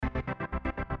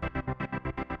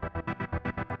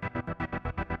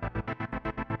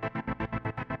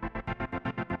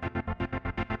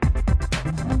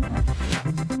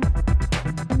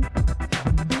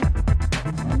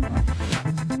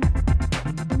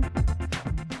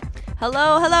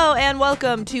Hello, and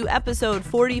welcome to episode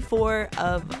 44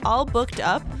 of All Booked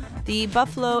Up, the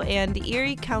Buffalo and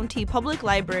Erie County Public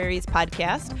Libraries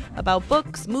podcast about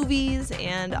books, movies,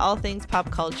 and all things pop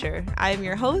culture. I'm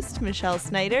your host, Michelle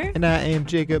Snyder. And I am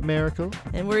Jacob Miracle.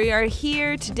 And we are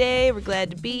here today. We're glad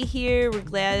to be here. We're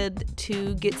glad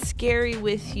to get scary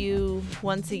with you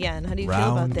once again. How do you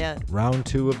feel about that? Round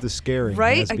 2 of the scary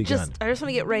right? has begun. I just want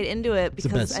to get right into it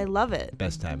because I love it.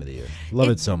 Best time of the year. Love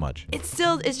it so much. It's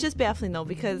just baffling though,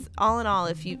 because all in all,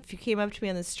 if you came up to me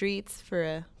on the streets for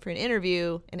an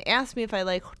interview and asked me if I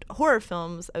like horror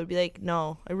films, I would be like,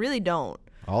 no, I really don't.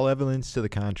 All evidence to the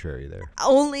contrary there.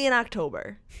 Only in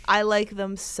October. I like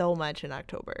them so much in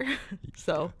October.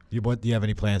 So. Do you have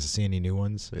any plans to see any new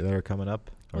ones that are coming up?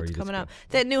 What's coming up?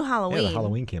 That new Halloween. Yeah, the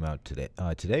Halloween came out today.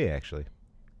 Today, actually.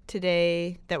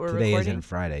 Today that we're recording? recording? Today isn't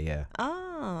Friday, yeah.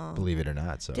 Oh. Believe it or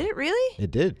not. So. Did it really?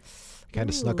 It did. Kind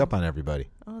of snuck up on everybody.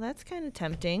 Oh, that's kind of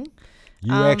tempting.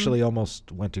 You actually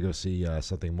almost went to go see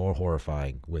something more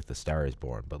horrifying with The Star is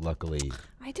Born, but luckily...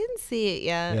 I didn't see it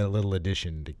yet. Yeah, a little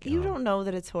addition to... You don't know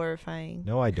that it's horrifying.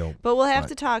 No, I don't. But we'll have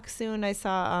to talk soon. I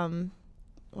saw,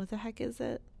 what the heck is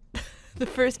it? The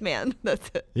First Man.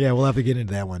 That's it. Yeah, we'll have to get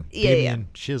into that one. Yeah, Damien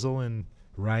Chazelle and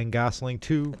Ryan Gosling,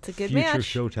 two That's a good future match.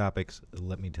 show topics,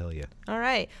 let me tell you. All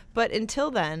right. But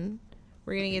until then...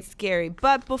 We're going to get scary.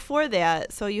 But before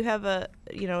that, so you have a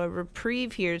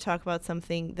reprieve here to talk about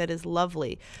something that is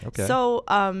lovely. Okay. So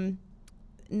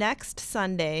next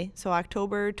Sunday, so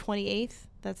October 28th,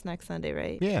 that's next Sunday,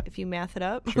 right? Yeah. If you math it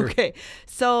up. Sure. Okay.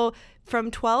 So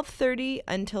from 12:30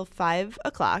 until 5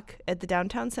 o'clock at the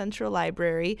Downtown Central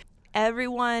Library,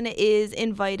 everyone is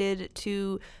invited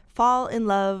to fall in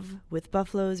love with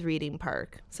Buffalo's Reading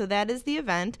Park. So that is the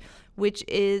event, which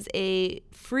is a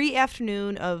free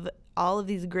afternoon of all of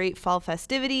these great fall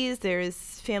festivities. There's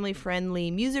family-friendly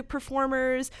music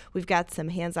performers. We've got some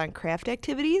hands-on craft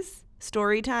activities,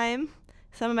 story time.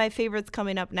 Some of my favorites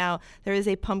coming up now. There is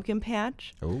a pumpkin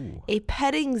patch, a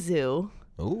petting zoo,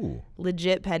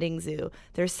 legit petting zoo.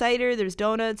 There's cider, there's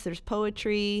donuts, there's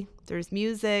poetry, there's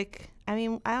music. I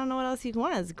mean, I don't know what else you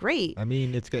want. It's great. I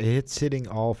mean, it's hitting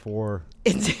all four.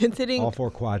 It's hitting all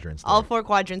four quadrants. All four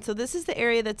quadrants. So this is the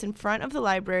area that's in front of the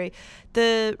library.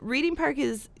 The Reading Park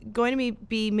is going to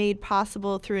be made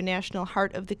possible through a National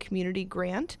Heart of the Community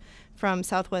grant from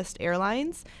Southwest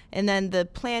Airlines. And then the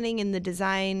planning and the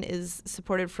design is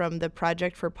supported from the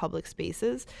Project for Public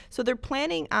Spaces. So they're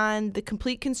planning on the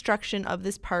complete construction of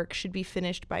this park should be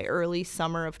finished by early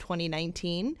summer of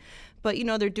 2019. But,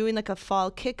 they're doing like a fall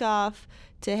kickoff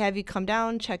to have you come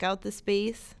down, check out the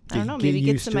space. I don't know, maybe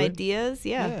get some ideas.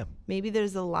 Yeah. Maybe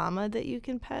there's a llama that you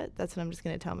can pet. That's what I'm just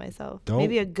going to tell myself.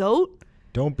 Maybe a goat.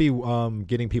 Don't be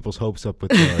getting people's hopes up with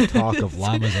the talk of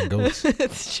llamas and goats.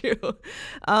 That's true.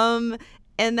 And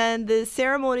then the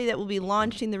ceremony that will be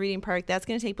launching the Reading Park, that's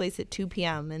going to take place at 2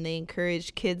 p.m. And they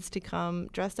encourage kids to come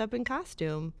dressed up in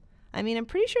costume. I mean, I'm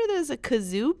pretty sure there's a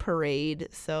kazoo parade,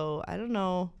 so I don't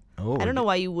know. I don't know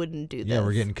why you wouldn't do this. Yeah,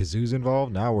 we're getting kazoos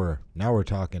involved. Now we're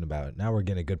talking about it. Now we're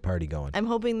getting a good party going. I'm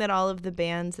hoping that all of the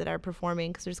bands that are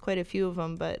performing, because there's quite a few of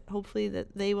them, but hopefully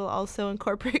that they will also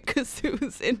incorporate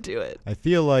kazoos into it. I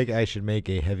feel like I should make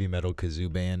a heavy metal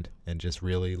kazoo band and just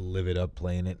really live it up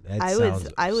playing it. I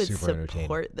would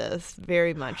support this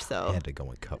very much so. I had to go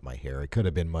and cut my hair. It could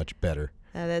have been much better.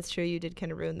 That's true. You did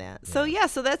kind of ruin that. Yeah.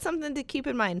 So that's something to keep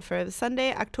in mind for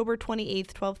Sunday, October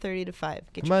 28th, 12:30 to 5.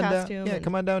 Get your costume. Yeah,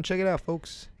 come on down. Check it out,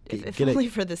 folks. If only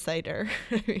for the cider.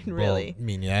 I mean, really.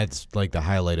 Well, it's like the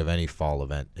highlight of any fall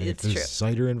event. If there's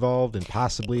cider involved and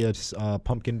possibly a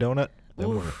pumpkin donut,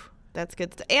 that's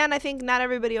good. And I think not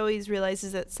everybody always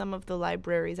realizes that some of the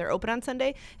libraries are open on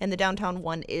Sunday, and the downtown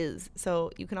one is.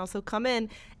 So you can also come in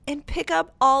and pick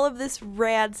up all of this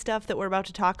rad stuff that we're about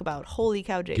to talk about. Holy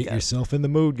cow, Jacob. Get yourself in the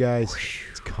mood, guys.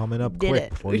 It's coming up quick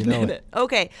before you know it.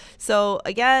 Okay, so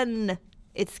again,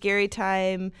 it's scary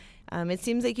time. It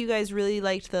seems like you guys really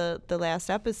liked the last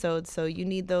episode, so you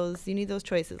need those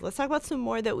choices. Let's talk about some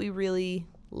more that we really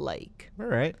like. All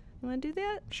right. You want to do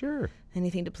that? Sure.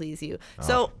 Anything to please you.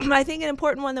 So I think an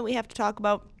important one that we have to talk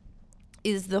about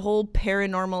is the whole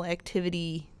Paranormal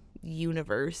Activity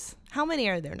universe. How many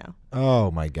are there now? Oh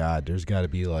my God, there's got to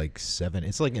be like 7.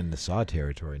 It's like in the Saw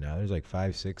territory now. There's like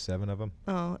 5, 6, 7 of them.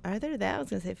 Oh, are there that? I was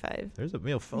gonna say 5.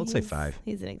 Let's say 5.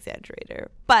 He's an exaggerator.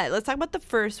 But let's talk about the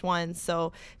first one.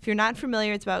 So if you're not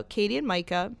familiar, it's about Katie and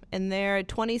Micah, and they're a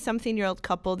 20-something-year-old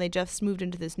couple. They just moved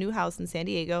into this new house in San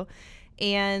Diego.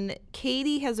 And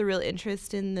Katie has a real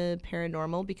interest in the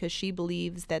paranormal because she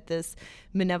believes that this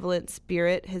malevolent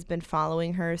spirit has been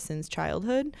following her since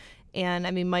childhood. And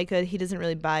I mean, Micah, he doesn't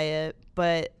really buy it,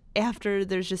 but after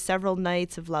there's just several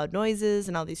nights of loud noises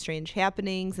and all these strange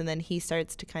happenings, and then he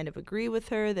starts to kind of agree with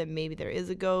her that maybe there is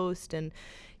a ghost, and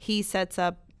he sets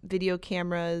up video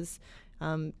cameras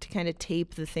to kind of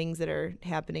tape the things that are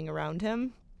happening around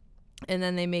him. And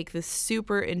then they make this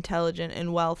super intelligent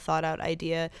and well thought out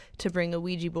idea to bring a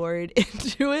Ouija board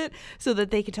into it so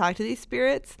that they could talk to these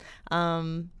spirits,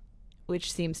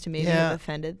 which seems to maybe have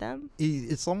offended them.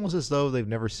 It's almost as though they've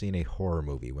never seen a horror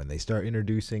movie when they start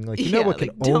introducing, like, you know what can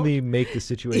only make the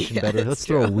situation better? Let's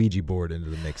throw a Ouija board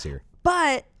into the mix here.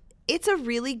 But it's a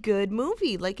really good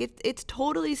movie. Like, it's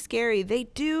totally scary. They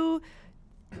do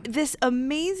this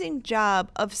amazing job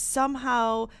of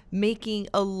somehow making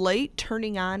a light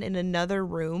turning on in another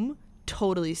room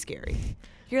totally scary.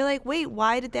 You're like, wait,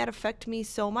 why did that affect me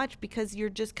so much? Because you're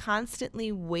just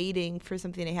constantly waiting for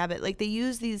something to happen. Like, they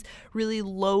use these really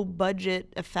low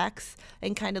budget effects,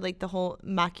 and kind of like the whole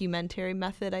mockumentary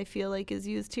method, I feel like, is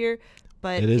used here.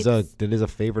 But it is a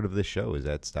favorite of this show, is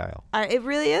that style. It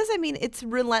really is. I mean, it's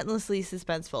relentlessly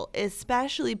suspenseful,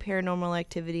 especially Paranormal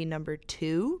Activity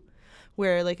 #2,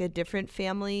 where like a different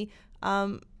family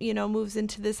moves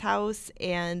into this house,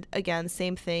 and again,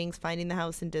 same things, finding the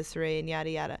house in disarray and yada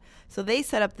yada. So they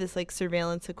set up this like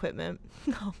surveillance equipment.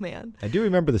 Oh man, I do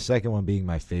remember the second one being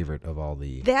my favorite of all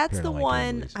the. That's the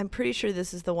one. Movies. I'm pretty sure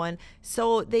this is the one.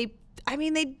 So they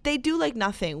do like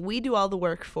nothing. We do all the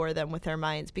work for them with our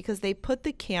minds, because they put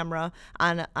the camera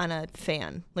on a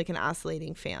fan, like an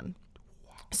oscillating fan.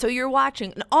 So you're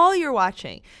watching, and all you're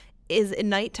watching is at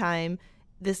nighttime.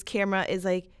 This camera is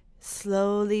like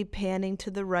slowly panning to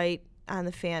the right on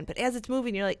the fan, but as it's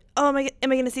moving, you're like, oh my God,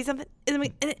 am I going to see something?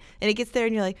 And it gets there,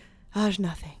 and you're like, oh, there's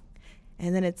nothing.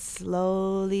 And then it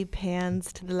slowly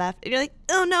pans to the left, and you're like,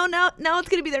 oh no, now it's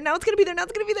going to be there. Now it's going to be there. Now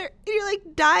it's going to be there. And you're like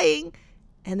dying,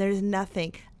 and there's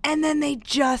nothing. And then they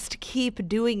just keep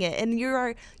doing it, and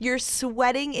you're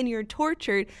sweating and you're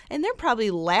tortured, and they're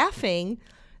probably laughing,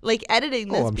 like editing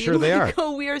this. Oh, I'm sure they are.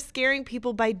 Oh, we are scaring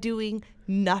people by doing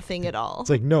nothing at all. It's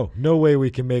like, no way we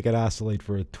can make it oscillate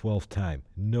for a 12th time.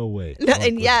 No way.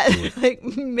 And yet, like,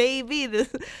 maybe this.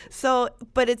 So,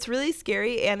 but it's really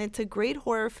scary, and it's a great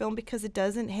horror film because it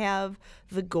doesn't have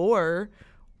the gore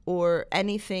or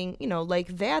anything,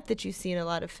 like that you see in a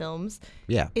lot of films.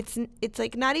 Yeah. It's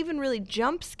like not even really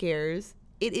jump scares.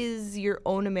 It is your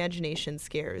own imagination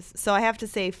scares. So I have to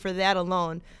say, for that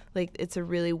alone, like, it's a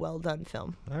really well done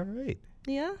film. All right.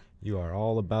 Yeah. You are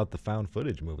all about the found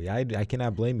footage movie. I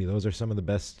cannot blame you. Those are some of the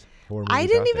best horror movies I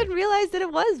didn't out even there. realize that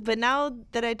it was, but now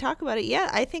that I talk about it, yeah,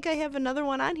 I think I have another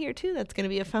one on here too that's going to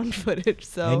be a found footage.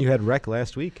 So. And you had Rec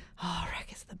last week. Oh,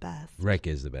 Rec is the best. Rec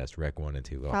is the best. Rec 1 and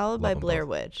 2. Followed by Blair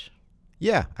Witch.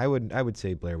 Yeah, I would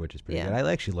say Blair Witch is pretty good.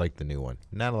 I actually liked the new one.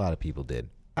 Not a lot of people did.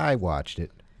 I watched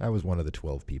it. I was one of the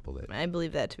 12 people that. I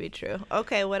believe that to be true.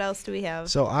 Okay, what else do we have?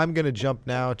 So I'm going to jump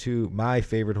now to my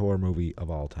favorite horror movie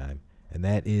of all time, and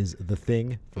that is The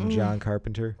Thing from John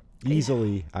Carpenter.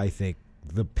 Easily, I think,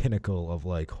 the pinnacle of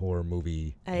like horror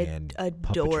movie and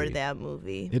adore puppetry. That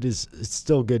movie. It's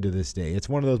still good to this day. It's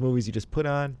one of those movies you just put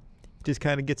on, just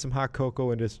kind of get some hot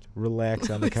cocoa and just relax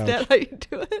on the couch. Is that how you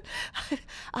do it?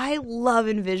 I love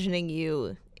envisioning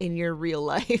you in your real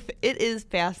life. It is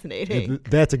fascinating.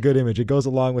 That's a good image. It goes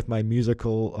along with my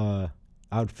musical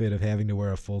outfit of having to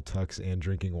wear a full tux and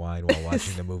drinking wine while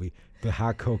watching the movie. The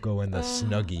hot cocoa and the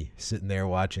Snuggie sitting there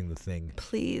watching The Thing.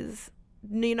 Please.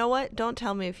 You know what? Don't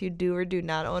tell me if you do or do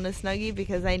not own a Snuggie,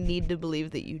 because I need to believe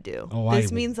that you do.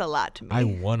 This means a lot to me. I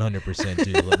 100%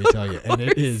 do, let me tell you. And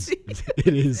it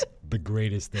is the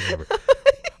greatest thing ever.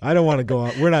 I don't want to go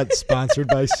out. We're not sponsored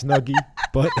by Snuggie,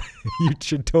 but you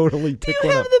should totally pick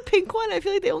one up. You have the pink one? I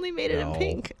feel like they only made it in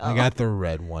pink. I got the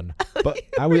red one. But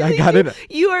I got it.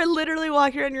 You are literally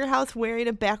walking around your house wearing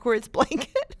a backwards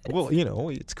blanket. Well,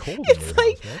 it's cold It's in your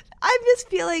like, house, right? I just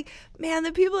feel like, man,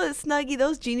 the people at Snuggie,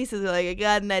 those geniuses are like, I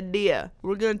got an idea.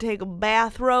 We're going to take a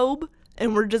bathrobe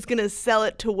and we're just going to sell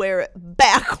it to wear it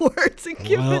backwards and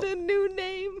give it a new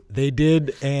name. They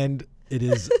did, and it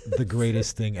is the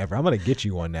greatest thing ever. I'm going to get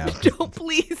you one now. Don't,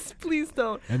 please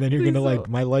don't. And then you're going to like,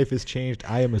 my life has changed.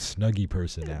 I am a Snuggie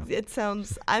person now.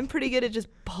 I'm pretty good at just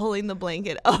pulling the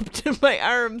blanket up to my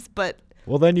arms, but.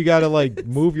 Well, then you got to like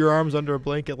move your arms under a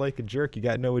blanket like a jerk. You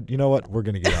got to know, you know what? We're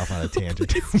going to get off on a tangent.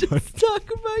 Just talk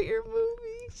about your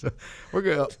movie. So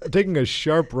we're taking a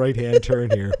sharp right-hand turn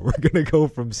here. We're going to go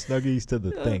from Snuggies to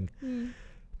The Thing.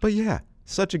 But yeah,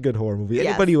 such a good horror movie. Yes.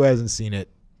 Anybody who hasn't seen it,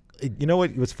 you know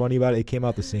what's funny about it? It came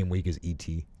out the same week as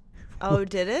E.T. Oh,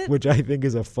 did it? Which I think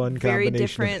is a fun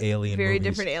combination of alien very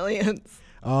movies. Different aliens.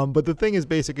 But The Thing is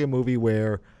basically a movie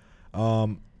where a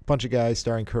bunch of guys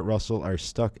starring Kurt Russell are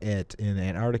stuck in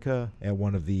Antarctica at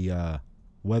one of the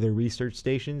weather research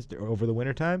stations over the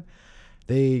wintertime.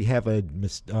 They have a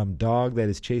dog that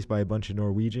is chased by a bunch of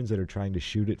Norwegians that are trying to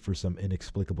shoot it for some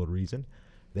inexplicable reason.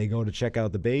 They go to check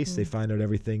out the base. They find out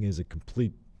everything is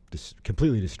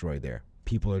completely destroyed there.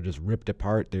 People are just ripped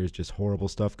apart. There's just horrible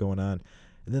stuff going on.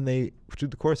 And then they, through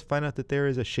the course, find out that there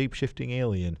is a shape-shifting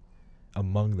alien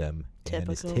among them.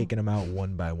 Typical. And is taking them out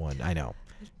one by one. I know.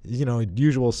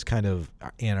 Usual kind of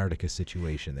Antarctica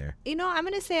situation there. I'm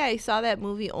going to say I saw that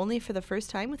movie only for the first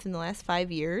time within the last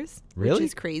 5 years. Really? Which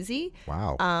is crazy.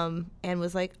 Wow. And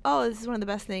was like, oh, this is one of the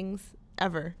best things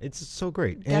ever. It's so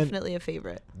great. Definitely a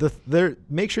favorite.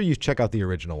 Make sure you check out the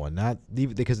original one,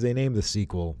 because they named the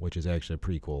sequel, which is actually a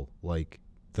prequel, like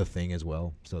The Thing as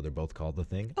well. So they're both called The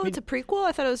Thing. Oh, it's a prequel?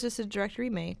 I thought it was just a direct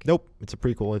remake. Nope, it's a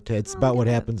prequel. It's about what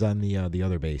happens on the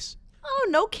other base. Oh,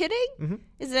 no kidding? Mm-hmm.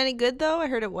 Is it any good, though? I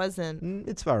heard it wasn't.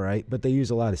 It's all right, but they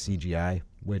use a lot of CGI,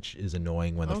 which is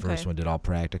annoying when the first one did all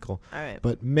practical. All right.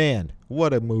 But, man,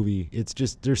 what a movie. It's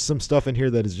just, there's some stuff in here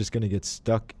that is just going to get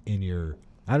stuck in your...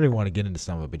 I don't even want to get into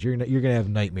some of it, but you're going to have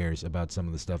nightmares about some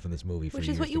of the stuff in this movie for Which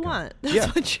years is what to you come. want. That's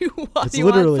Yeah. what you want. It's You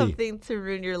want literally- something to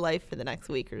ruin your life for the next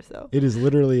week or so. It is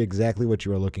literally exactly what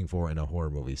you are looking for in a horror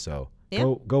movie. So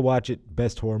go watch it.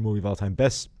 Best horror movie of all time.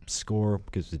 Best score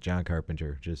because it's John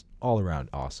Carpenter. Just all around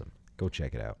awesome. Go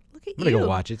check it out. Look at I'm going to you. go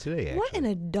watch it today, actually. What an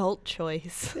adult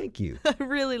choice. Thank you. I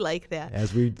really like that.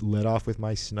 As we let off with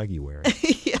my Snuggie wearing.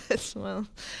 Yes, well.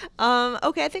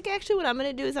 Okay, I think actually what I'm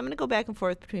going to do is I'm going to go back and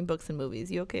forth between books and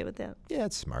movies. You okay with that? Yeah,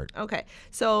 it's smart. Okay,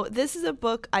 so this is a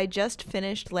book I just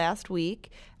finished last week.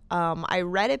 I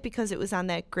read it because it was on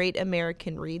that Great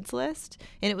American Reads list,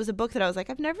 and it was a book that I was like,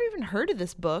 I've never even heard of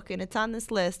this book, and it's on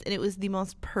this list, and it was the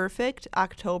most perfect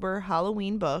October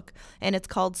Halloween book, and it's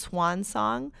called Swan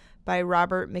Song by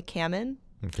Robert McCammon.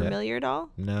 Okay. Familiar at all?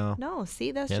 No. No,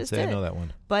 see, that's Can't just say it. I know that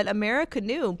one. But America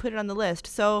Knew put it on the list.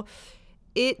 So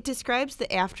it describes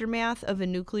the aftermath of a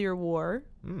nuclear war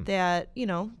that,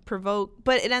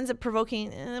 but it ends up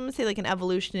provoking, I'm going to say like an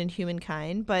evolution in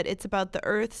humankind, but it's about the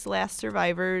Earth's last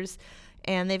survivors,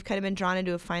 and they've kind of been drawn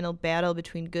into a final battle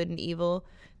between good and evil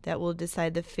that will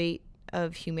decide the fate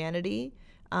of humanity.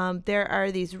 There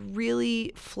are these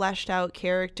really fleshed out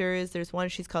characters. There's one,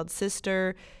 she's called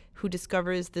Sister, who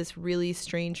discovers this really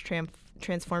strange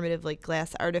transformative like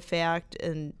glass artifact,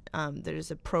 and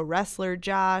there's a pro wrestler,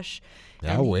 Josh.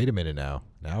 Now wait a minute now.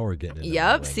 Now we're getting into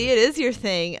Yep, see, it is your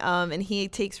thing. And he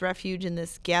takes refuge in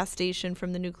this gas station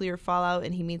from the nuclear fallout,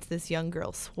 and he meets this young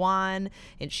girl, Swan,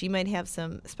 and she might have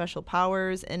some special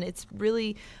powers, and it's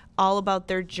really all about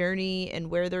their journey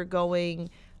and where they're going,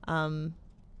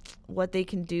 what they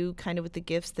can do kind of with the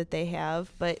gifts that they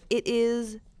have. But it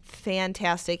is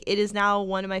fantastic. It is now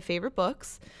one of my favorite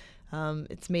books.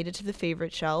 It's made it to the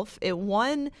favorite shelf. It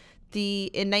won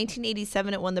in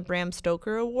 1987, it won the Bram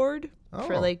Stoker Award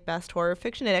for like best horror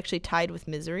fiction. It actually tied with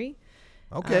Misery.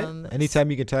 Okay. Anytime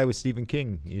you can tie with Stephen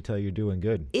King, you tell you're doing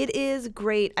good. It is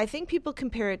great. I think people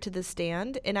compare it to The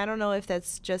Stand, and I don't know if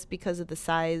that's just because of the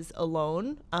size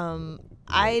alone.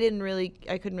 I couldn't really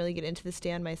get into The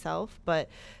Stand myself, but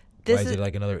Why is it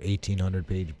like another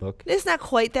 1,800-page book? It's not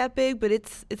quite that big, but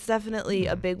it's definitely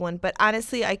a big one. But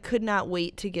honestly, I could not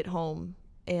wait to get home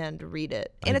and read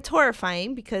it. And it's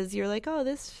horrifying because you're like, oh,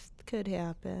 this could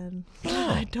happen.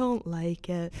 I don't like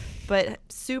it. But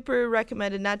super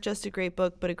recommended. Not just a great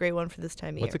book, but a great one for this time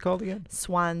of year. What's it called again?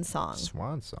 Swan Song.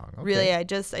 Swan Song. Okay. Really, I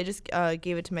just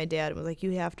gave it to my dad and was like,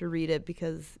 you have to read it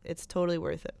because it's totally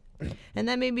worth it. And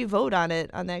that made me vote on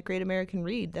it on that Great American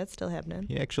Read. That's still happening.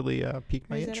 He actually piqued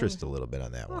my interest a little bit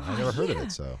on that one. I never heard of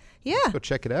it, so let's go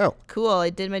check it out. Cool. I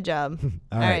did my job.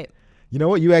 All right. You know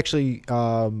what? You actually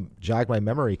jogged my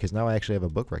memory because now I actually have a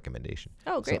book recommendation.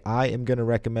 Oh, great. So I am going to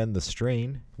recommend The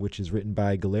Strain, which is written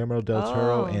by Guillermo del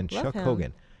Toro and Chuck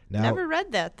Hogan. Now, never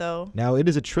read that, though. Now, it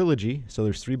is a trilogy, so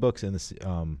there's 3 books in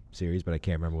the series, but I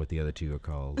can't remember what the other 2 are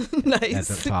called. Nice.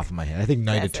 At the top of my head. I think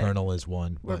Night Eternal is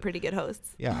one. We're pretty good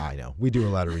hosts. Yeah, I know. We do a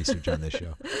lot of research on this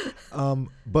show.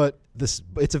 But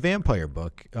it's a vampire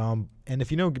book. And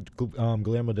if you know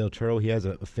Guillermo del Toro, he has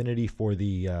an affinity for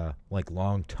the like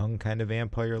long tongue kind of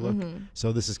vampire look. Mm-hmm.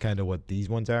 So this is kind of what these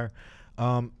ones are.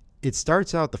 It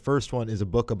starts out, the first one is a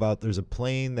book about there's a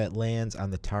plane that lands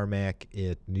on the tarmac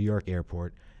at New York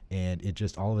Airport. And it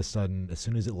just all of a sudden, as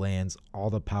soon as it lands, all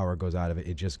the power goes out of it.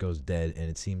 It just goes dead. And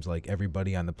it seems like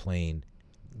everybody on the plane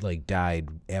like died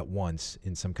at once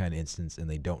in some kind of instance, and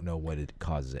they don't know what it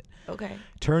causes it. Okay.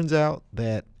 Turns out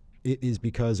that it is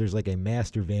because there's like a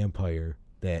master vampire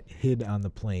that hid on the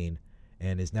plane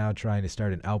and is now trying to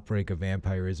start an outbreak of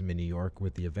vampirism in New York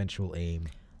with the eventual aim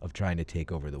of trying to take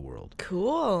over the world.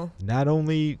 Cool. Not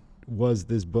only was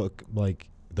this book like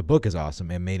the book is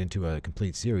awesome and made into a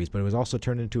complete series, but it was also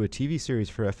turned into a TV series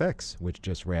for FX, which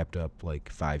just wrapped up like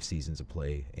 5 seasons of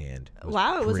play. And it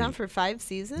was on for 5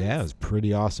 seasons? Yeah, it was a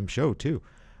pretty awesome show, too.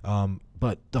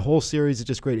 But the whole series is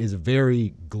just great. It's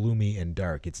very gloomy and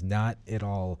dark. It's not at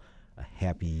all a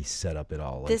happy setup at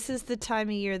all. This is the time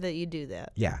of year that you do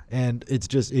that. Yeah, and it's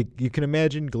just, you can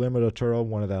imagine Guillermo del Toro,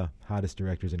 one of the hottest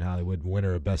directors in Hollywood,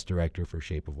 winner of Best Director for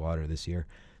Shape of Water this year.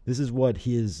 This is what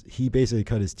he basically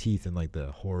cut his teeth in like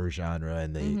the horror genre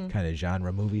and the kind of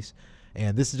genre movies.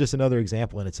 And this is just another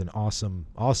example, and it's an awesome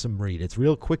read. It's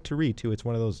real quick to read, too. It's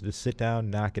one of those, just sit down,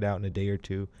 knock it out in a day or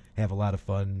two, have a lot of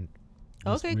fun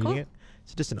reading it.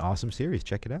 It's just an awesome series.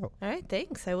 Check it out. All right,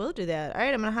 thanks. I will do that. All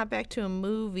right, I'm going to hop back to a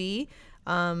movie.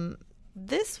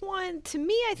 This one, to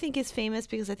me, I think is famous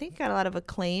because I think it got a lot of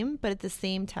acclaim, but at the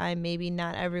same time, maybe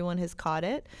not everyone has caught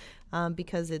it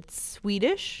because it's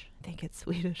Swedish. I think it's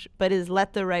Swedish, but is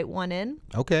Let the Right One In.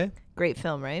 Okay. Great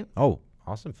film, right? Oh,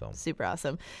 awesome film. Super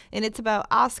awesome. And it's about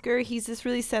Oscar. He's this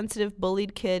really sensitive,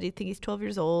 bullied kid. I think he's 12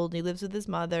 years old. And he lives with his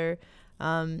mother.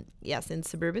 In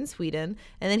suburban Sweden.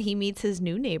 And then he meets his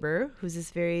new neighbor, who's this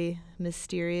very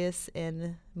mysterious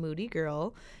and moody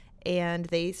girl. And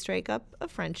they strike up a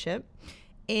friendship.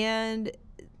 And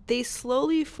they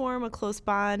slowly form a close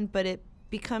bond, but it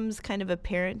becomes kind of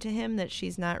apparent to him that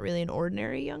she's not really an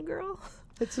ordinary young girl.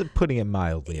 It's putting it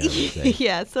mildly, I would say.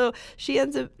 Yeah, so she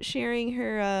ends up sharing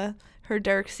her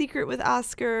dark secret with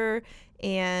Oscar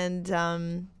and,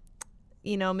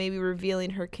 maybe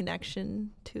revealing her connection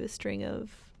to a string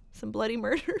of some bloody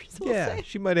murders, we'll say.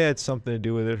 She might have had something to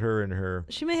do with it, her and her.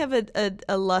 She may have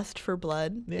a lust for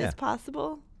blood, is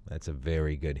possible. That's a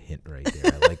very good hint right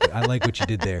there. I like what you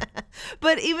did there.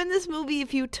 But even this movie,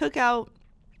 if you took out,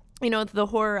 the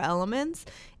horror elements,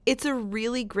 it's a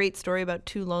really great story about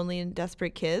 2 lonely and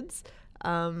desperate kids.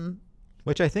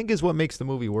 Which I think is what makes the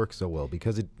movie work so well,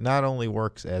 because it not only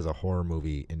works as a horror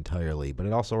movie entirely, but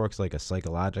it also works like a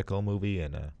psychological movie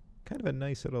and a kind of a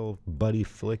nice little buddy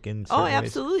flick in certain ways.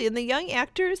 Absolutely. And the young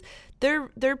actors,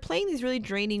 they're playing these really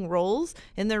draining roles,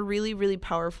 and they're really, really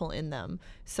powerful in them.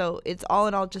 So it's all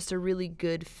in all just a really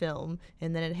good film,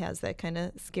 and then it has that kind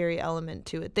of scary element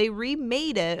to it. They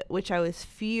remade it, which I was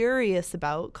furious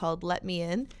about, called Let Me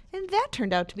In, and that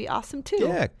turned out to be awesome too.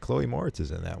 Yeah, Chloe Moritz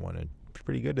is in that one, and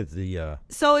pretty good as the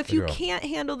So if you girl. can't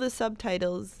handle the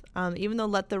subtitles, even though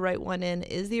Let the Right One In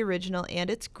is the original and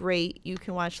it's great, you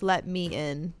can watch Let Me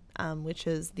In, which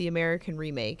is the American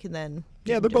remake, and then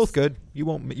they're both good. You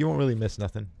won't really miss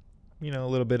nothing. A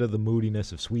little bit of the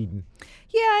moodiness of Sweden.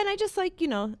 Yeah, and I just like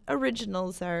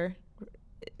originals are,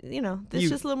 this is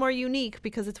just a little more unique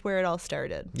because it's where it all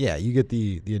started. Yeah, you get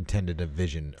the intended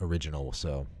vision original,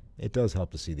 so it does help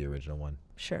to see the original one.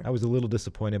 Sure. I was a little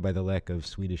disappointed by the lack of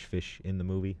Swedish fish in the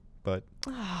movie, but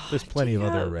there's plenty of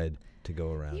other red to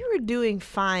go around. You were doing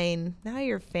fine. Now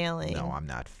you're failing. No, I'm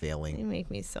not failing. You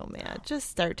make me so mad. Just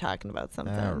start talking about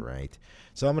something. All right.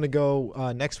 So I'm going to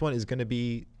go, next one is going to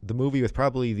be the movie with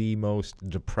probably the most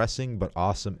depressing but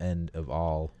awesome end of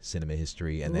all cinema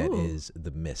history, and that is The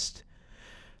Mist.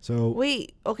 So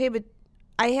wait, okay, but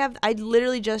I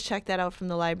literally just checked that out from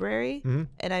the library,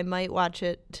 and I might watch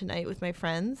it tonight with my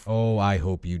friends. Oh, I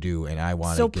hope you do, and I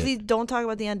want to. So please don't talk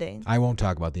about the ending. I won't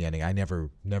talk about the ending. I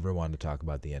never wanted to talk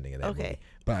about the ending of that movie.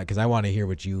 But because I want to hear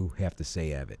what you have to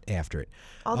say after it.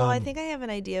 Although I think I have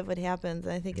an idea of what happens,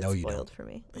 and I think it's spoiled for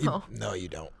me. No, you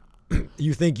don't.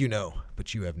 You think you know,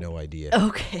 but you have no idea.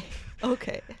 Okay.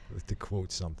 To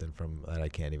quote something from that I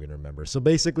can't even remember. So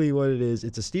basically what it is,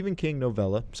 it's a Stephen King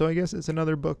novella. So I guess it's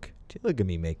another book. Look at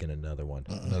me making another one,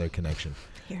 another connection.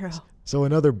 Hero. So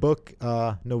another book,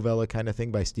 novella kind of thing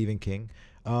by Stephen King.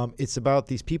 It's about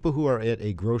these people who are at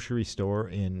a grocery store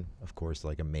in, of course,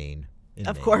 like a Maine.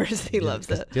 Of course, he loves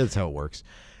it. That's how it works.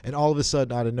 And all of a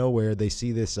sudden, out of nowhere, they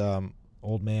see this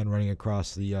old man running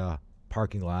across the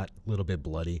parking lot, a little bit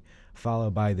bloody,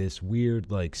 followed by this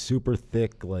weird, like super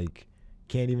thick, like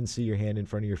can't even see your hand in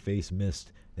front of your face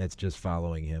mist that's just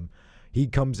following him. He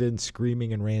comes in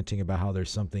screaming and ranting about how there's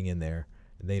something in there,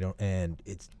 and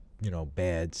it's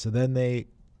bad. So then they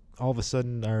all of a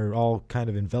sudden are all kind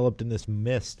of enveloped in this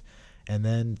mist, and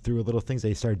then through little things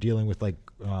they start dealing with like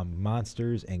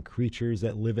monsters and creatures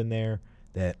that live in there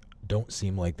that don't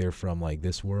seem like they're from like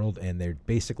this world, and they're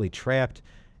basically trapped.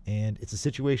 And it's a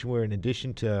situation where, in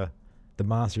addition to the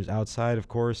monsters outside, of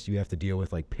course, you have to deal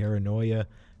with like paranoia,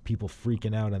 people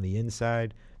freaking out on the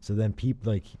inside. So then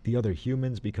people, like the other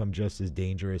humans, become just as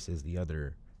dangerous as the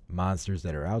other monsters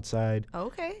that are outside.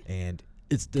 Okay. And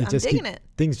I'm digging it.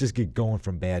 Things just get going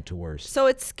from bad to worse. So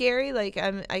it's scary. Like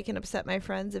I can upset my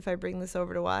friends if I bring this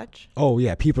over to watch. Oh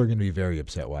yeah, people are going to be very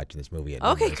upset watching this movie.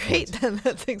 Okay, great. Then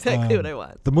that's exactly what I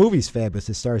want. The movie's fabulous.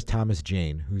 It stars Thomas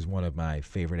Jane, who's one of my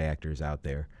favorite actors out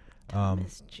there.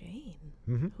 Thomas Jane.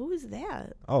 Mm-hmm. Who is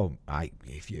that? Oh,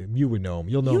 if you would know him,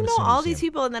 you'll know him. You know all these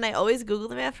people, and then I always Google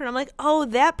them after, and I'm like, oh,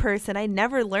 that person. I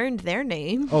never learned their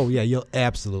name. Oh yeah, you'll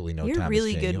absolutely know. You're Thomas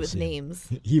really Jane. good You'll with see names.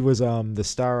 He was the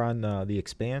star on The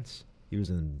Expanse. He was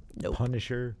in Nope.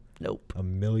 Punisher. Nope. A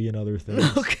million other things.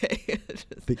 Okay. He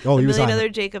a was million on other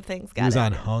Jacob things. Got he was it.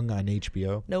 on Hung on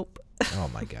HBO. Nope. Oh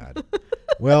my God.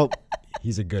 Well,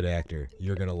 he's a good actor.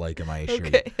 You're gonna like him, I assure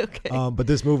you. Okay. But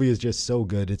this movie is just so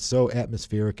good. It's so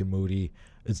atmospheric and moody.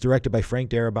 It's directed by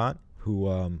Frank Darabont, who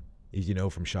is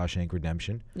from Shawshank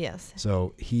Redemption. Yes.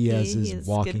 So he has has his good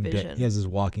Walking Dead. vision. He has his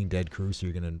Walking Dead crew. So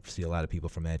you're gonna see a lot of people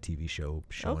from that TV show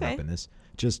showing Okay. up in this.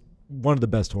 Just one of the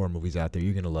best horror movies out there.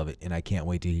 You're gonna love it, and I can't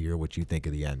wait to hear what you think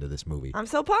of the end of this movie. I'm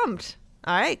so pumped.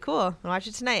 All right, cool. I'll watch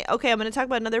it tonight. Okay, I'm going to talk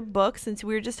about another book since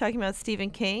we were just talking about Stephen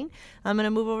King. I'm going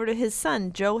to move over to his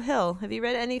son, Joe Hill. Have you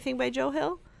read anything by Joe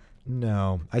Hill?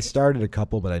 No, I started a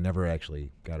couple, but I never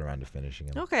actually got around to finishing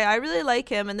them. Okay, I really like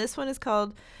him, and this one is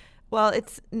called, well,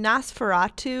 it's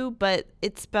Nosferatu, but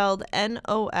it's spelled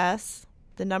Nos,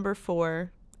 the number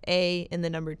 4, A, and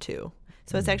the number 2.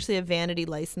 So it's actually a vanity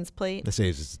license plate. Let's say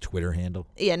it's a Twitter handle.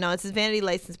 Yeah, no, it's his vanity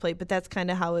license plate, but that's kind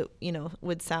of how it,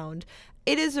 would sound.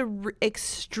 It is a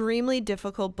extremely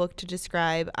difficult book to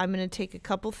describe. I'm going to take a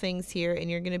couple things here,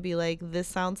 and you're going to be like, this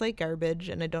sounds like garbage,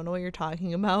 and I don't know what you're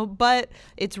talking about, but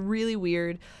it's really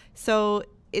weird. So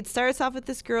it starts off with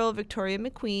this girl, Victoria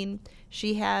McQueen.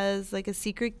 She has like a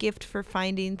secret gift for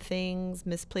finding things,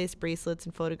 misplaced bracelets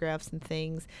and photographs and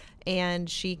things, and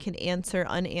she can answer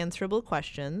unanswerable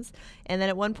questions. And then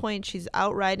at one point, she's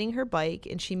out riding her bike,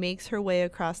 and she makes her way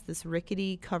across this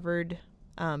rickety covered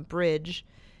bridge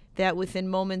that within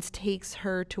moments takes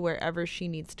her to wherever she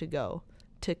needs to go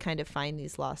to kind of find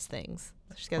these lost things.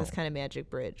 She's got this kind of magic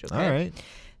bridge. Okay. All right.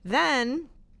 Then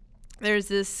there's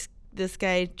this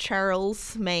guy,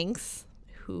 Charles Manx,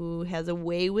 who has a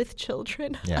way with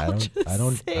children. Yeah, I Saying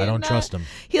don't that. trust him.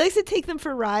 He likes to take them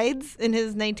for rides in his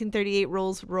 1938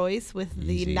 Rolls Royce with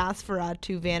Easy. the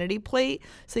Nosferatu vanity plate,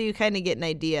 so you kind of get an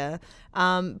idea.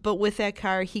 But with that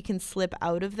car, he can slip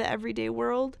out of the everyday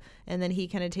world, and then he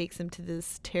kind of takes him to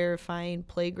this terrifying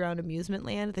playground amusement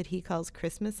land that he calls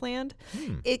Christmas Land.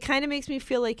 It kind of makes me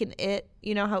feel like an It.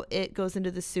 You know how It goes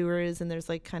into the sewers, and there's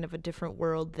like kind of a different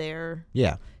world there.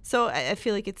 Yeah. So I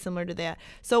feel like it's similar to that.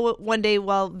 So one day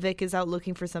while Vic is out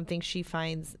looking for something, she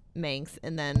finds Manx,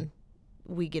 and then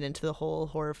we get into the whole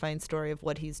horrifying story of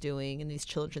what he's doing and these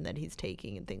children that he's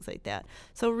taking and things like that.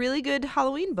 So really good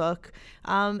Halloween book.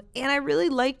 And I really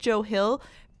like Joe Hill.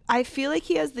 I feel like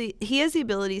he has the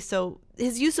ability. So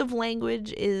his use of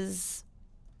language is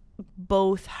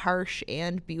both harsh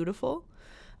and beautiful.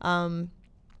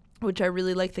 Which I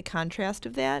really like the contrast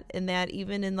of that, and that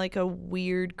even in like a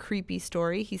weird, creepy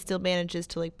story, he still manages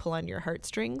to like pull on your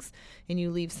heartstrings, and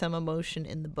you leave some emotion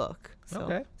in the book. So,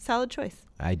 Okay. Solid choice.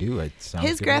 I do. It sounds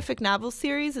His good. graphic novel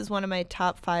series is one of my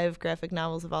top 5 graphic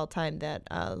novels of all time. That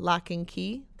Lock and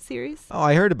Key series, Oh,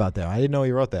 I heard about that. I didn't know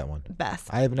he wrote that one.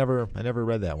 best. I never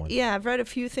read that one. Yeah, I've read a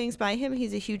few things by him.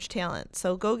 He's a huge talent.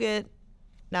 So go get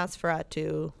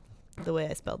Nosferatu, the way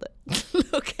I spelled it.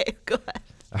 Okay, go ahead.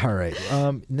 All right.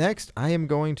 Next, I am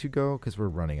going to go because we're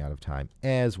running out of time,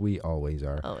 as we always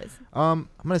are. Always. I'm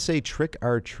going to say Trick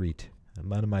or Treat.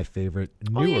 One of my favorite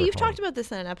newer Oh yeah, you've horror- talked about this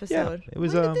in an episode. it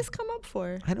was, When did this come up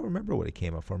for? I don't remember what it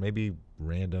came up for. Maybe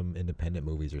random independent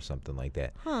movies or something like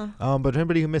that. Huh. But for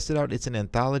anybody who missed it out, it's an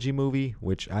anthology movie,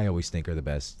 which I always think are the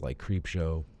best, like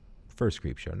Creepshow. First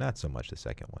Creepshow, not so much the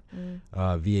second one.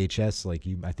 VHS, like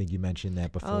I think you mentioned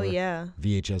that before. Oh yeah.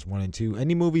 VHS 1 and 2.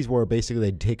 Any movies where basically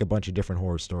they take a bunch of different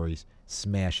horror stories,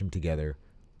 smash them together,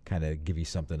 kind of give you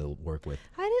something to work with.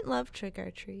 I didn't love Trick or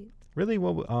Treat. Really?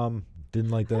 Well, didn't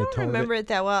like the I don't tone remember of it? it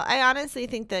that well. I honestly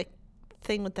think the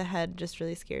thing with the head just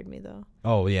really scared me though.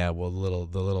 Oh yeah, well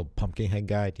the little pumpkin head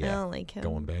guy. Yeah, I don't like him.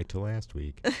 going back to last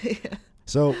week. Yeah.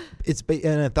 So it's an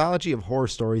anthology of horror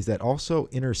stories that also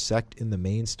intersect in the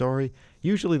main story.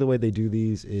 Usually the way they do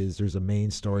these is there's a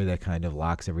main story that kind of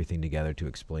locks everything together to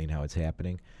explain how it's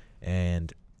happening.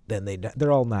 And then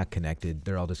they're all not connected.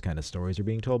 They're all just kind of stories are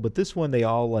being told. But this one, they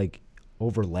all like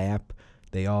overlap.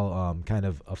 They all kind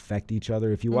of affect each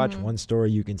other. If you watch one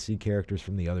story, you can see characters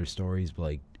from the other stories,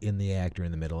 like in the act or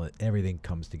in the middle. Everything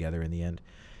comes together in the end.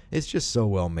 It's just so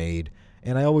well made.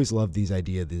 And I always love these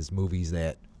movies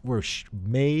that were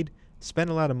made spend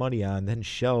a lot of money on, then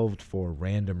shelved for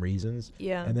random reasons,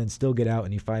 Yeah. and then still get out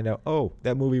and you find out, oh,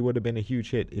 that movie would have been a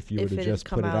huge hit if you would If have it had just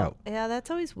come put it out. Yeah, that's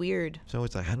always weird. So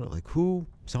it's like, I don't know, like who.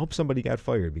 So I hope somebody got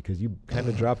fired because you kind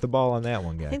of dropped the ball on that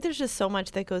one guy. I think there's just so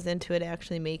much that goes into it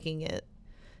actually making it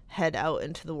head out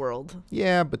into the world.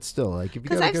 Yeah, but still, like if you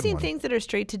Because got a I've good seen one. things that are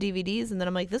straight to DVDs, and then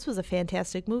I'm like, this was a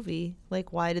fantastic movie.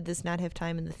 Like, why did this not have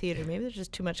time in the theater? Maybe there's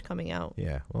just too much coming out.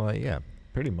 Yeah, well, yeah,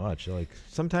 pretty much. Like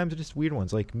sometimes it's just weird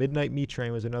ones. Like Midnight Meat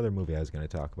Train was another movie I was going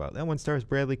to talk about. That one stars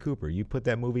Bradley Cooper. You put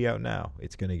that movie out now,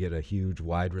 it's going to get a huge,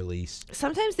 wide release.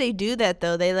 Sometimes they do that,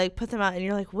 though. They, like, put them out, and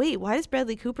you're like, wait, why does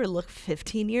Bradley Cooper look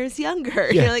 15 years younger?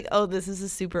 Yeah. You're like, oh, this is a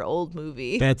super old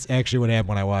movie. That's actually what happened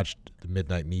when I watched the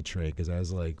Midnight Meat Train because I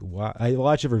was like, I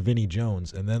watched it for Vinnie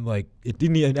Jones, and then like it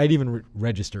didn't. I didn't even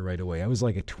register right away. I was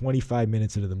like at 25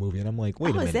 minutes into the movie, and I'm like,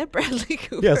 wait a minute. Is that Bradley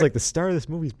Cooper? Yeah, it's like the star of this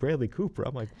movie is Bradley Cooper.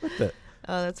 I'm like, what the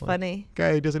Oh, that's funny.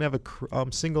 guy who doesn't have a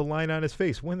single line on his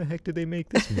face? When the heck did they make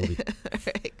this movie? All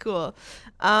right, cool.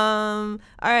 All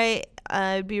right,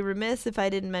 I'd be remiss if I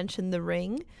didn't mention The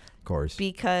Ring, Of course.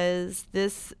 because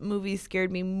this movie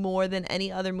scared me more than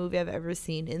any other movie I've ever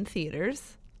seen in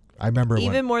theaters. I remember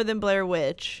Even more than Blair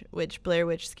Witch, which Blair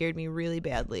Witch scared me really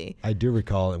badly. I do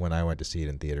recall it when I went to see it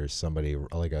in theaters. Somebody,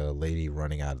 like a lady,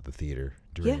 running out of the theater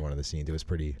during Yeah. one of the scenes. It was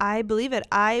pretty. I believe it.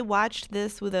 I watched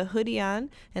this with a hoodie on,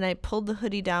 and I pulled the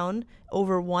hoodie down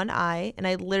over one eye, and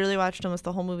I literally watched almost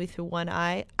the whole movie through one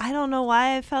eye. I don't know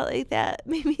why I felt like that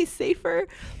made me safer,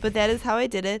 but that is how I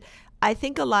did it. I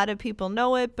think a lot of people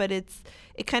know it, but it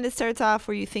kind of starts off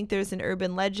where you think there's an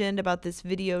urban legend about this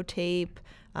videotape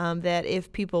that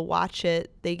if people watch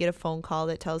it, they get a phone call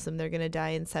that tells them they're going to die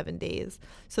in 7 days.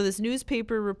 So this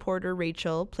newspaper reporter,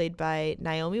 Rachel, played by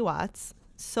Naomi Watts,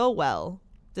 so well.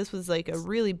 This was like a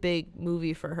really big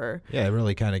movie for her. Yeah, it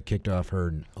really kind of kicked off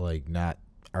her like not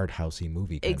art housey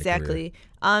movie kind of career. Exactly.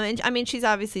 And I mean, she's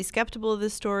obviously skeptical of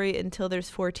this story until there's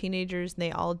 4 teenagers and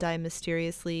they all die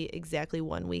mysteriously exactly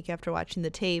 1 week after watching the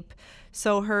tape.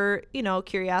 So her,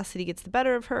 curiosity gets the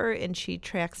better of her, and she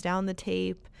tracks down the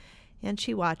tape and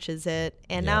she watches it.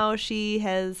 And Yep. now she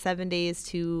has 7 days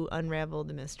to unravel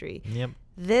the mystery. Yep.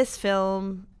 This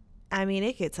film, I mean,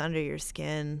 it gets under your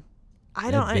skin.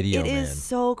 That video, it is man.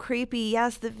 so creepy.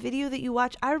 Yes, the video that you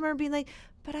watch, I remember being like,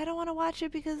 but I don't want to watch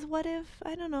it because what if,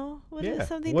 I don't know, what Yeah, if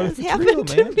something what does if it's happen real,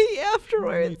 to man? me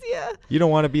afterwards? Yeah. You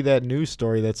don't want to be that news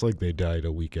story that's like they died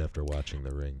a week after watching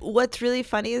The Ring. What's really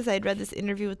funny is I'd read this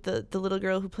interview with the little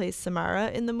girl who plays Samara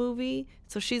in the movie.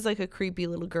 So she's like a creepy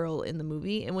little girl in the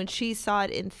movie. And when she saw it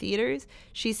in theaters,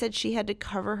 she said she had to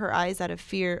cover her eyes out of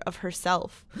fear of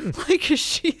herself. Like, 'cause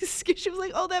she was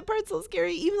like, oh, that part's so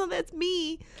scary, even though that's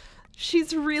me.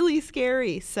 She's really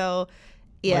scary. So,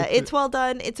 yeah, Like it's well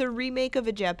done. It's a remake of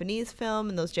a Japanese film,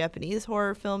 and those Japanese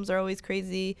horror films are always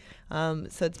crazy. So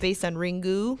it's based on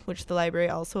Ringu, which the library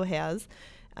also has.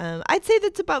 I'd say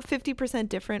that's about 50%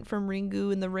 different from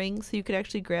Ringu and The Ring, so you could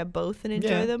actually grab both and enjoy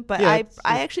Yeah. them. But Yeah, I it's-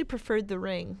 actually preferred The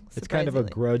Ring. It's kind of a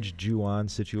surprisingly. Grudge Ju-on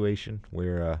situation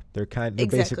where they're basically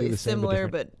exactly the same similar,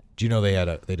 but different. but Do you know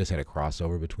they just had a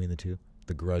crossover between the two?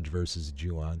 The Grudge versus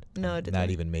Ju-on. No, I didn't. Not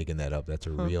even making that up. That's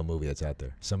a real movie that's out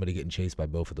there. Somebody getting chased by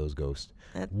both of those ghosts.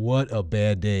 That- What a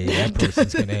bad day that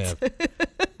person's gonna have.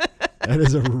 That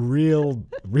is a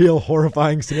real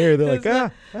horrifying scenario. They're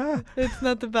like, It's it's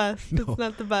not the best. No, It's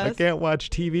not the I best. can't watch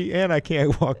TV and I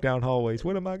can't walk down hallways.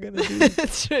 What am I gonna do?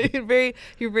 It's true.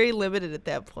 You're very limited at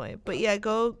that point. But yeah,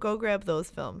 go grab those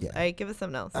films. Yeah. All right, give us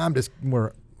something else. I'm just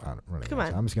running. Come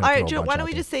on. I'm just gonna. All right, throw a Joe, bunch why out don't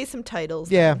we there. just say some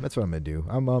titles? Yeah, then? that's what I'm gonna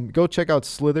do. Go check out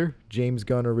Slither, James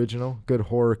Gunn original, good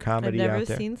horror I've comedy never out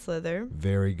there. seen Slither.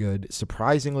 Very good,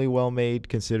 surprisingly well made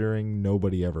considering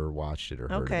nobody ever watched it or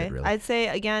heard Okay, of it. Really, I'd say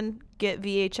again, get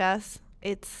VHS.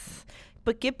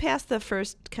 But get past the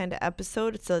first kind of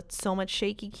episode. It's so much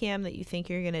shaky cam that you think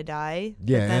you're gonna die.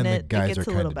 yeah, but then and the guys it gets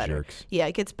are a little kind of better. jerks. Yeah,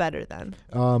 it gets better then.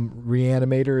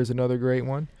 Reanimator is another great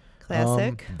one.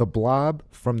 Classic. The Blob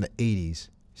from the '80s.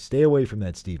 Stay away from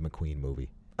that Steve McQueen movie.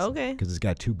 Okay. Because it's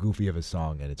got too goofy of a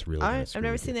song and it's really. All gonna right, screw I've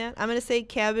never with seen you. that. I'm gonna say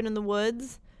Cabin in the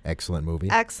Woods. Excellent movie.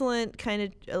 Excellent, kind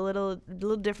of a little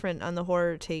different on the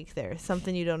horror take there.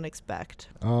 Something you don't expect.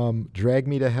 Drag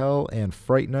Me to Hell and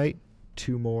Fright Night.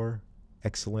 2 more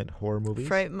excellent horror movies.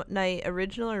 Fright Night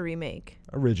original or remake?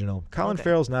 Original. Colin Okay.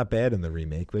 Farrell's not bad in the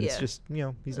remake, but it's Yeah. just,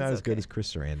 he's not It's as good okay. as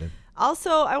Chris Sarandon. Also,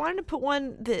 I wanted to put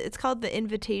one that it's called The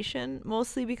Invitation,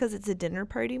 mostly because it's a dinner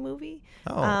party movie.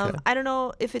 Oh, okay. I don't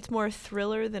know if it's more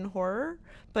thriller than horror,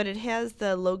 but it has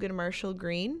the Logan Marshall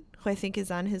Green, who I think is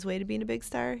on his way to being a big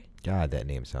star. God, that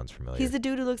name sounds familiar. He's the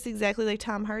dude who looks exactly like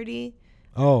Tom Hardy.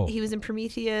 Oh. He was in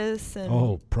Prometheus.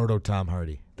 And Proto Tom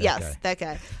Hardy. That yes, guy. that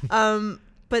guy.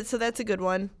 But so that's a good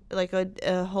one. Like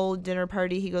a whole dinner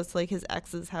party. He goes to like his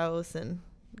ex's house and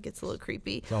gets a little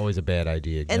creepy. It's always a bad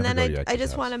idea. And Never then go to your I ex's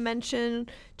just house. want to mention,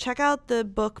 check out the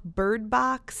book Bird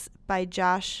Box by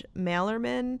Josh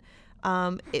Malerman.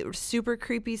 It was super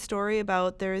creepy story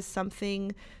about there is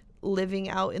something living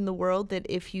out in the world that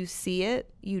if you see it,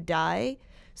 you die.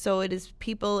 So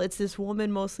it's this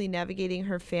woman mostly navigating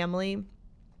her family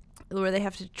where they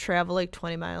have to travel like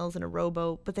 20 miles in a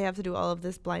rowboat, but they have to do all of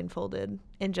this blindfolded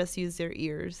and just use their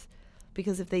ears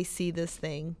because if they see this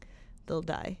thing, they'll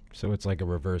die. So it's like a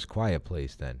reverse Quiet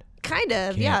Place then. Kind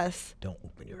of, yes. Don't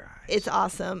open your eyes. It's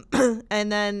awesome.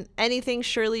 And then anything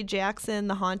Shirley Jackson,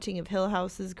 The Haunting of Hill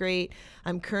House is great.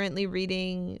 I'm currently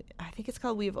reading, I think it's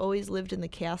called We've Always Lived in the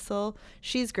Castle.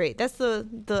 She's great. That's the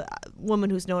woman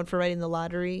who's known for writing The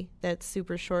Lottery, that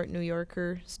super short New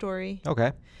Yorker story.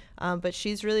 Okay. But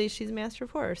she's a master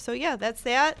of horror. So yeah, that's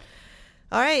that.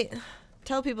 All right.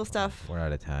 Tell people stuff. We're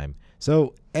out of time.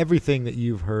 So everything that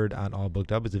you've heard on All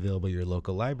Booked Up is available at your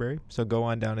local library. So go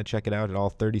on down and check it out at all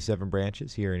 37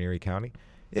 branches here in Erie County.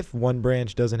 If one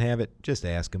branch doesn't have it, just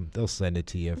ask them. They'll send it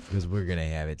to you because we're going to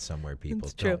have it somewhere, people.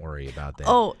 It's true. Don't worry about that.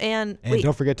 Oh, and wait.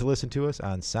 Don't forget to listen to us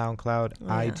on SoundCloud, yeah.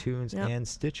 iTunes, Yep. and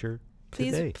Stitcher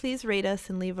today. Please rate us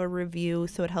and leave a review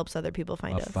so it helps other people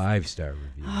find A us. 5-star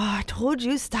review. Oh, I told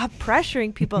you, stop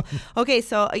pressuring people. Okay,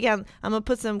 so again, I'm going to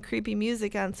put some creepy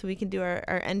music on so we can do our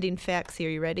ending facts here.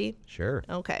 You ready? Sure.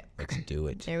 Okay, Let's do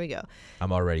it. there we go.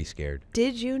 I'm already scared.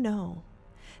 Did you know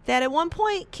that at one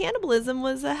point cannibalism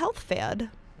was a health fad?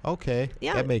 Okay.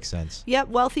 Yeah. That makes sense. Yep,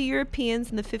 wealthy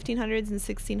Europeans in the 1500s and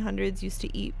 1600s used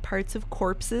to eat parts of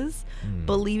corpses,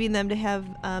 believing them to have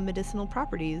medicinal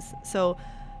properties. So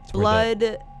It's where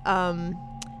blood,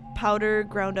 powder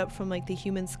ground up from like the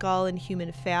human skull and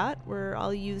human fat were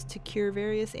all used to cure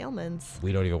various ailments.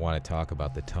 We don't even want to talk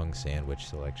about the tongue sandwich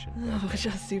selection. back Which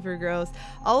then. is super gross.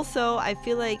 Also, I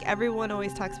feel like everyone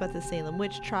always talks about the Salem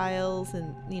witch trials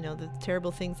and, you know, the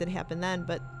terrible things that happened then,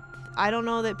 but I don't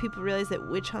know that people realize that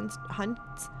witch hunts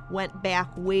went back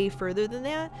way further than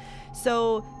that.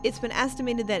 So it's been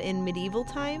estimated that in medieval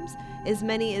times, as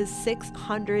many as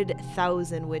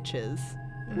 600,000 witches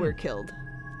were killed.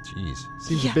 Jeez.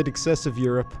 Seems Yeah. a bit excessive,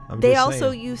 Europe. They just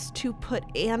also saying. used to put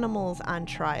animals on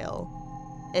trial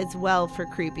as well for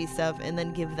creepy stuff and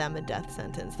then give them a death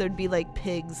sentence. There'd be like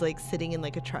pigs like sitting in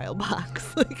like a trial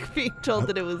box, like being told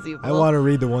that it was evil. I want to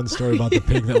read the one story about the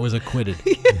pig that was acquitted.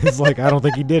 It's like, I don't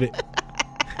think he did it.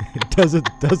 It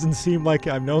doesn't seem like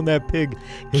I've known that pig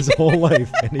his whole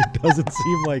life, and he doesn't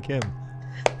seem like him.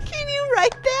 Can you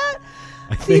write that?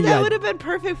 I See, think that would have been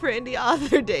perfect for Indie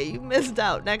Author Day. You missed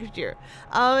out next year.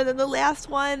 And then the last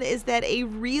one is that a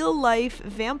real-life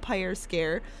vampire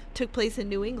scare took place in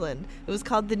New England. It was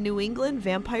called the New England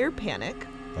Vampire Panic.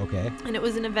 Okay. And it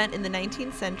was an event in the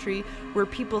 19th century where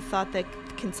people thought that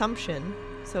consumption,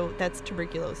 so that's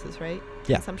tuberculosis, right?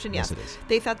 Yeah. Consumption, Yes, yeah. it is.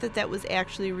 They thought that was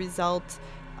actually a result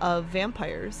of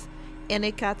vampires. And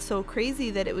it got so crazy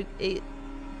that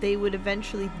they would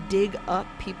eventually dig up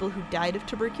people who died of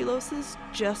tuberculosis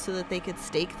just so that they could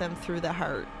stake them through the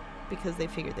heart because they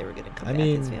figured they were going to come back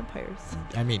as vampires.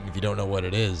 I mean, if you don't know what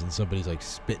it is and somebody's like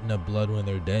spitting up blood when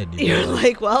they're dead, You're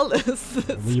like, well, this is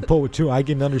When you put two, I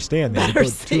can understand that. You better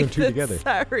put two and safe two than together.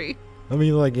 sorry. I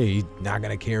mean, like, hey, he's not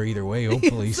gonna care either way,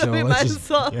 hopefully. So so we let's might just as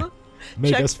well yeah,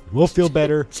 make check- us. We'll feel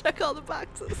better. Check all the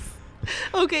boxes.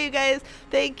 Okay, you guys,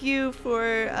 thank you for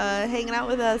hanging out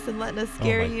with us and letting us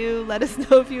scare my- you. Let us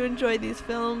know if you enjoyed these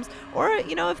films, or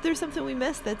you know, if there's something we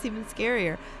missed that's even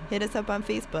scarier. Hit us up on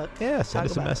Facebook. Yeah, send Talk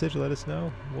us a about it. message. Let us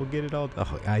know. We'll get it all.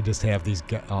 Oh, I just have these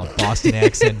Boston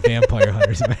accent vampire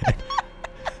hunters back.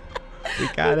 We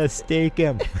gotta stake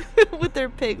him. With their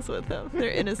pigs with them, their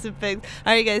innocent pigs.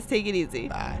 All right, guys, take it easy.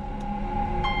 Bye.